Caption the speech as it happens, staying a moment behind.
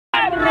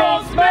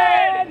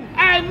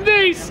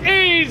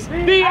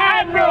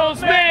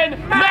Admiral's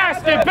Men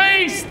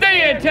Masterpiece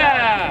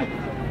Theatre!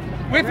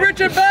 With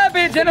Richard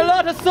Burbage and a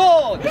lot of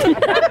swords!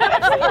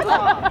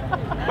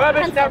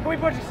 Burbage, now can we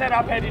put your set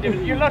up, Eddie?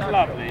 You look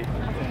lovely.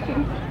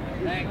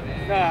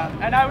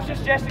 And I was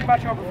just jesting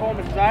about your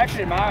performances. I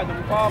actually admire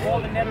them far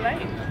more than Ned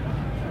Lane.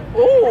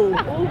 Ooh.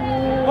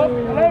 Oh,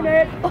 hello,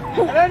 Ned.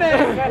 Hello,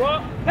 Ned.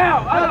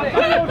 Now,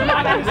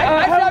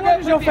 what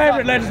is your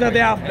favourite letters of the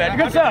alphabet?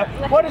 Good sir,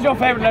 what is your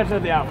favourite letter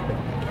of the alphabet?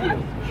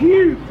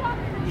 Q.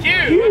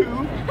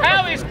 Q?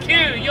 How is Q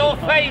your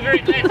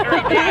favourite letter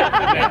of the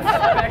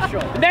alphabet?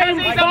 Special.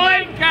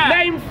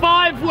 Name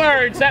five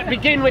words that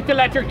begin with the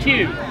letter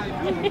Q.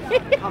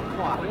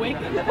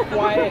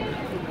 Quiet.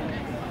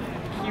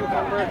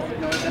 Cucumber.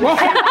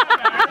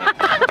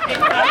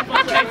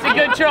 It's a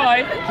good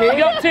try. You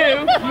got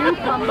two.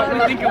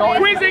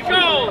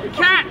 Quizzical.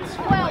 Cat.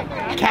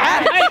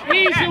 Cat?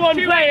 Hey, he's the one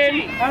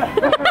playing.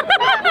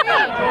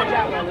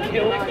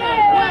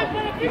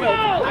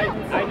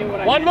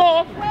 One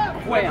more.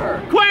 Quail.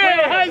 Quail.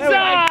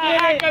 Huzzah!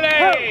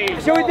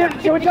 Accolades. Shall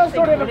we tell a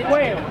story of a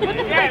quail?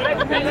 Yeah,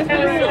 let's tell a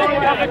story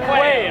of a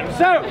quail.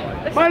 So,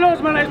 my lords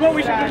and my ladies, what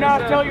we should do now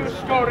is tell you a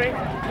story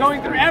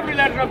going through every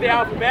letter of the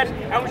alphabet,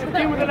 and we should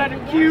begin with the letter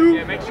Q.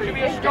 It should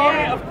be a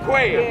story of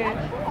quail.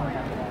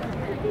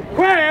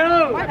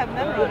 Quail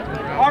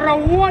are a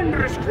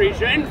wondrous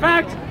creature. In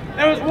fact,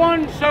 there was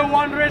one so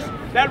wondrous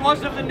that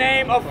was of the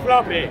name of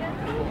Floppy.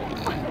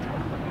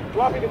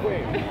 Floppy the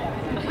quail.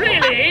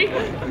 Really?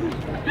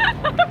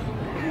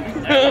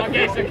 I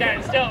guess I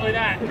can't start with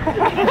that.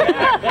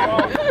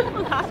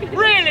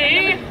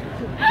 Really?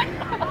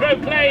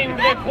 Proclaimed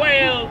the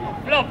quail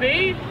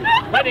Floppy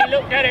when he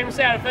looked at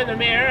himself in the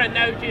mirror and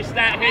noticed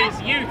that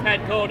his youth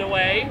had gone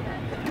away.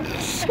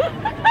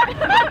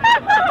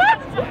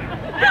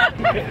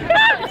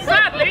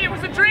 Sadly, it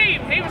was a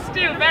dream. He was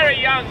still very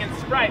young and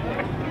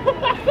sprightly.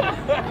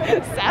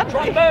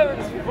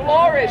 Trombones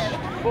flourished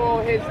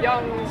for his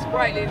young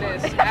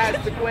sprightliness as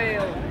the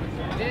quail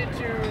did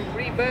to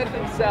rebirth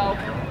himself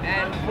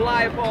and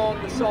fly upon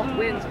the soft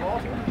winds of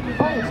autumn.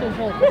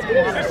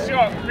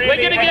 We're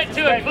going to get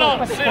to a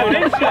plot soon,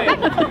 isn't it?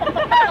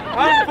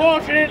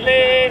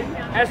 Unfortunately,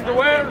 as the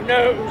world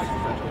knows,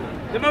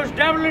 the most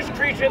devilish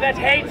creature that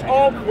hates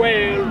all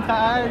quail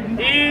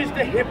is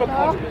the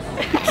hippopotamus.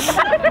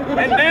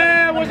 And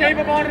there was a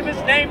hippopotamus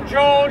named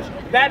George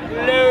that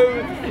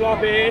loathed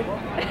Floppy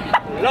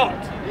a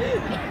lot.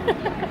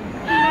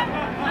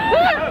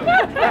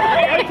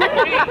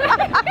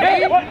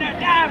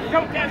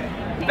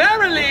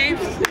 Verily,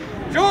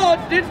 George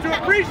did to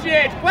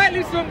appreciate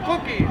quietly some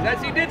cookies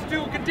as he did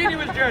to continue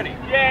his journey.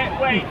 Yeah,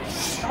 wait,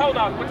 hold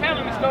on. We're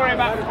telling the story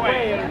about a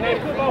quail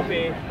named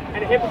Floppy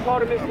and a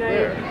hippopotamus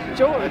named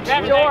George.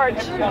 George!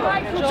 The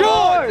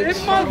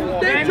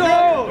hippopotamus named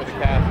George!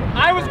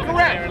 I was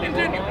correct.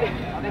 Continue.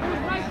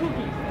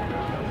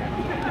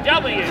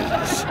 W.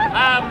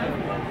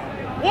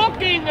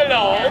 Walking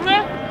along,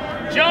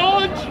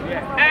 George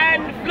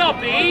and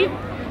Floppy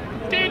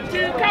did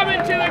to come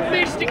into a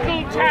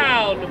mystical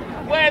town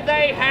where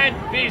they had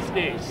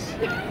business.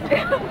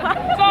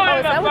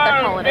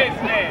 Telephone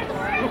business.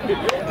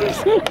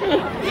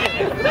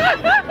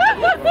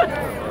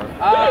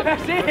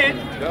 That's it.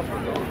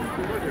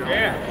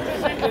 Yeah.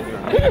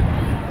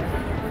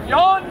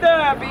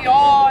 Yonder,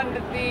 beyond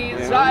the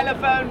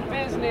xylophone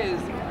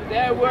business,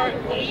 there were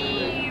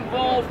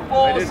evil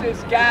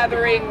forces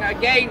gathering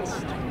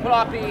against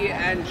Floppy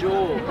and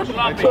George.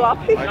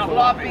 Floppy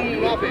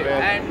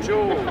and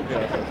George.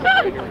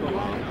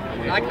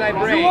 Like my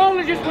brain.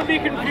 Zoologists would be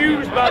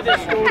confused by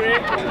this story.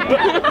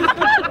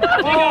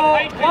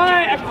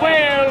 Why a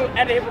quail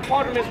and a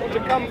hippopotamus would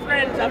become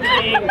friends after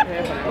being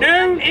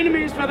known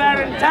enemies for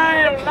their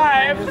entire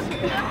lives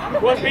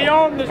was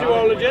beyond the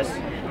zoologists,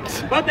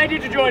 but they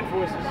did to join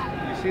forces.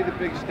 You see the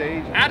big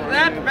stage? At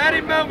that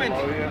very moment,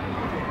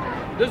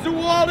 the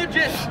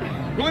zoologists,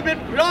 who had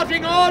been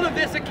plotting all of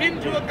this akin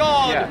to a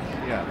god,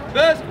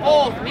 burst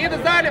forth near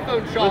the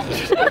xylophone shop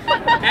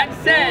and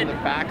said, on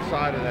the back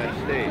side of that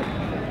stage,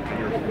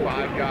 you're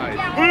 5 guys.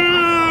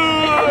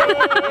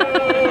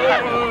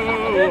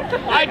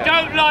 I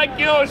don't like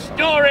your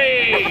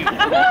story.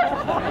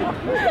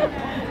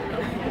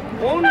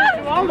 Only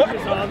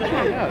zoologists are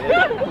there.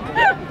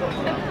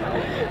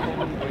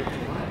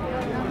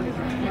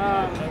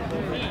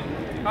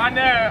 I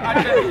know, I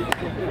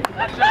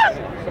just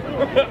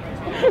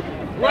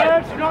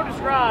words do not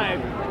describe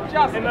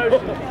just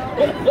emotions.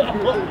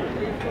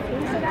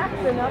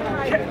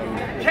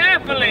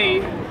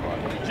 Carefully,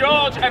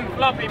 George and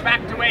Floppy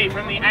backed away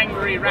from the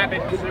angry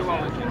rabbit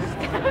zoologist.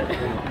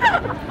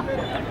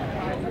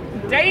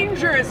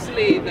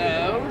 Dangerously,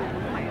 though,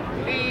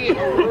 the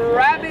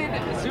rabid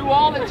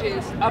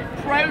zoologist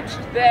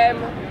approached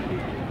them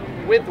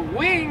with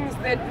wings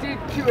that did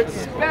to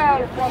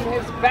expel from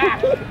his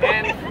back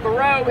and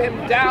throw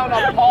him down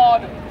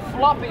upon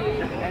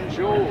Floppy and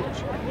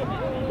George.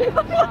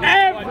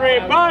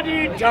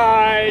 Everybody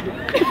died.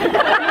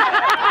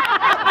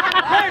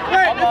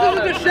 Wait, this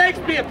isn't a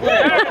Shakespeare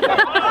play.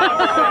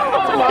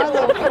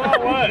 Far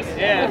worse.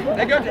 Yeah,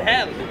 They go to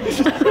hell.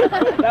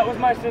 That was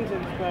my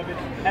sentence, Burbage.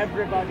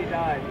 Everybody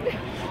died.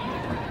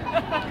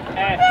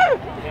 F.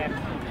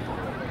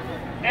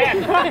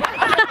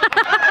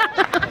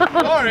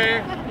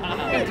 Sorry.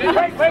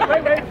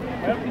 Wait.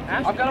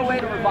 I've got a way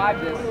to revive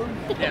this.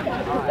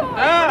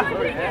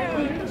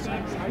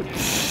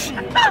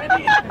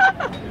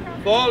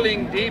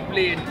 Falling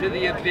deeply into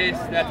the abyss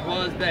that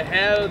was the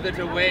hell that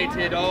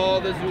awaited all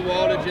the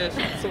zoologists,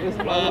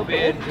 Floppy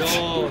and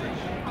George.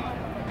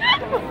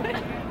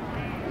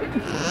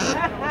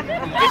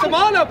 It's a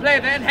mono play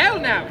then. Hell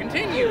now.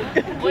 Continue.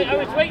 Wait, I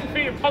was waiting for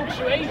your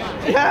punctuation.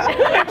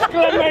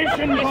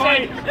 Exclamation You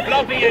point! said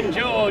Floppy and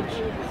George.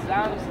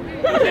 Sounds.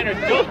 Was there a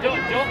dot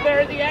there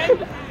at the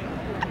end?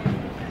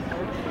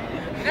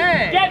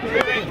 Hey. Get to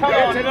it, come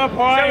Get on. to the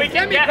point. So we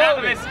can get out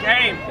of this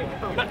game.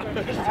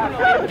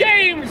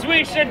 Games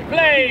we should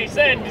play,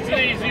 said the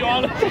zoologist.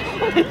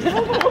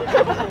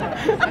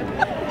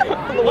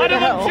 One of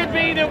them should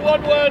be the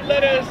one-word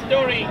letter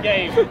story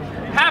game.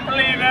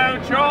 Happily, though,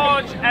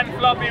 George and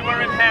Floppy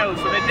were in hell,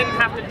 so they didn't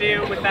have to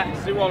deal with that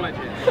zoologist.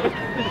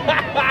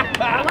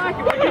 I like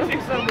it, we're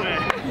getting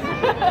somewhere.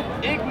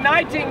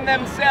 Igniting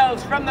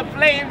themselves from the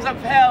flames of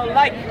hell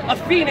like a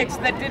phoenix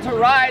that did to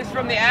rise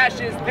from the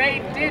ashes, they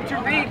did to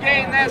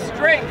regain their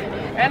strength,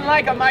 and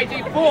like a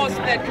mighty force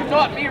that could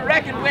not be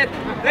reckoned with,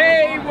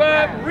 they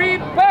were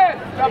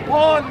rebirthed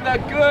upon the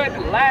good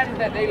land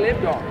that they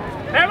lived on.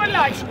 They were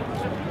like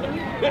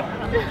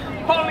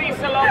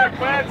polysyllabic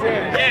words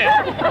here.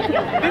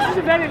 Yeah. This is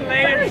a very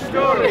layered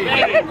story.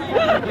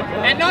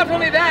 And not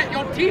only that,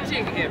 you're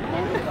teaching him.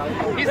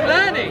 He's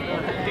learning.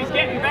 He's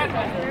getting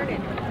better.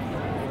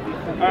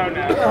 Oh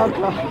no.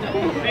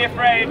 Be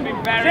afraid, be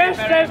very, Just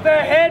very as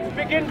their heads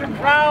begin to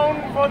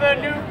crown for their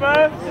new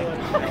births,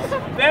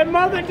 their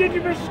mother did to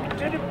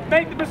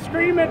make them a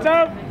screamers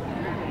of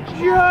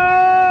joy!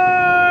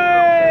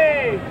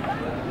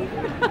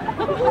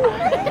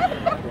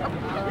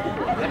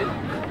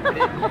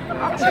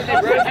 They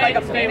rose like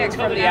a phoenix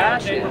from the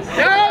ashes.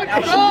 Don't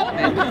stop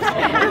it!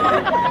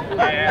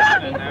 I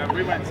don't know.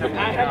 We went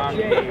somewhere wrong.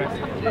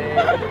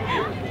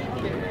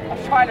 I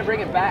was trying to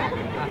bring it back.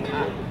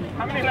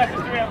 How many letters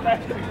do we have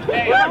left?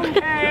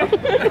 Okay.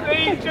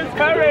 Please, just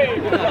hurry.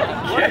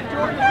 What is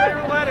George's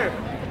favorite letter?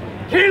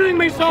 Killing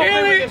me softly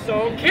with a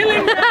song.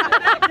 Killing them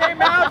that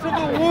came out of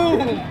the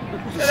womb.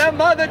 So their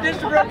mother did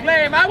to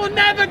proclaim, I will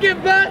never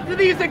give birth to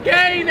these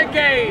again.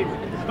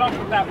 Stop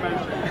with that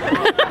motion.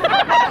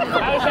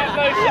 How's that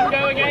motion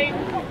going, Abe?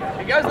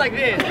 It goes like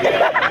this.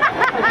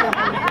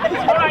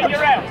 All right,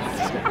 you're out.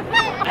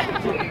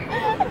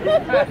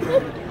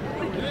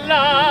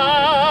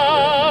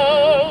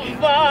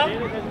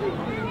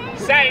 Love,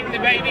 sang the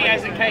baby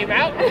as it came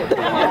out.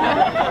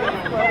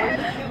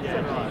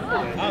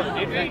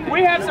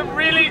 We have some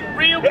really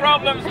real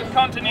problems with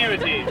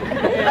continuity.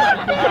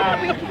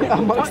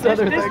 Amongst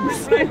other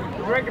things.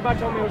 Directed by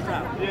Tommy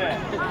Osap. Yeah.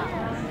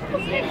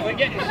 We're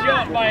getting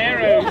shot by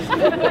arrows.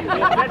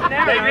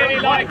 They really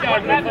like our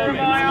performance.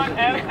 On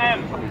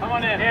M. Come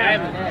on in.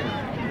 M.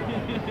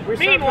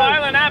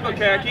 Meanwhile, in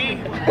Albuquerque,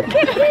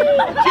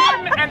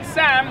 Jim and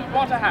Sam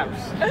bought a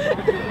house.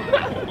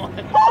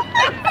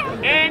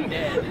 And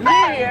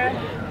near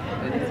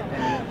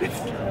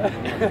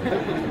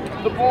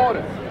the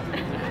border.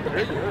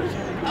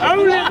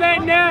 Only if they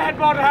now had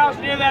bought a house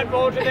near that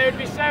border, they would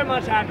be so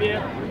much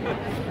happier.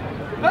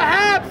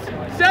 Perhaps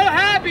so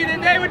happy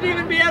that they would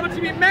even be able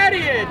to be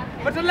married.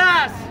 But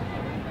alas,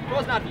 it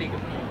was not legal.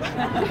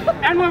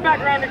 And we're back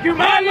around to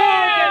my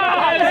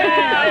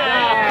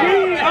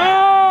We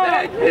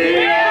are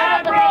the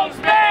Admiral's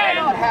Men!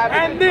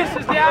 and this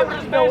is the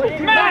Admiral's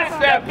Men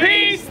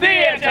Masterpiece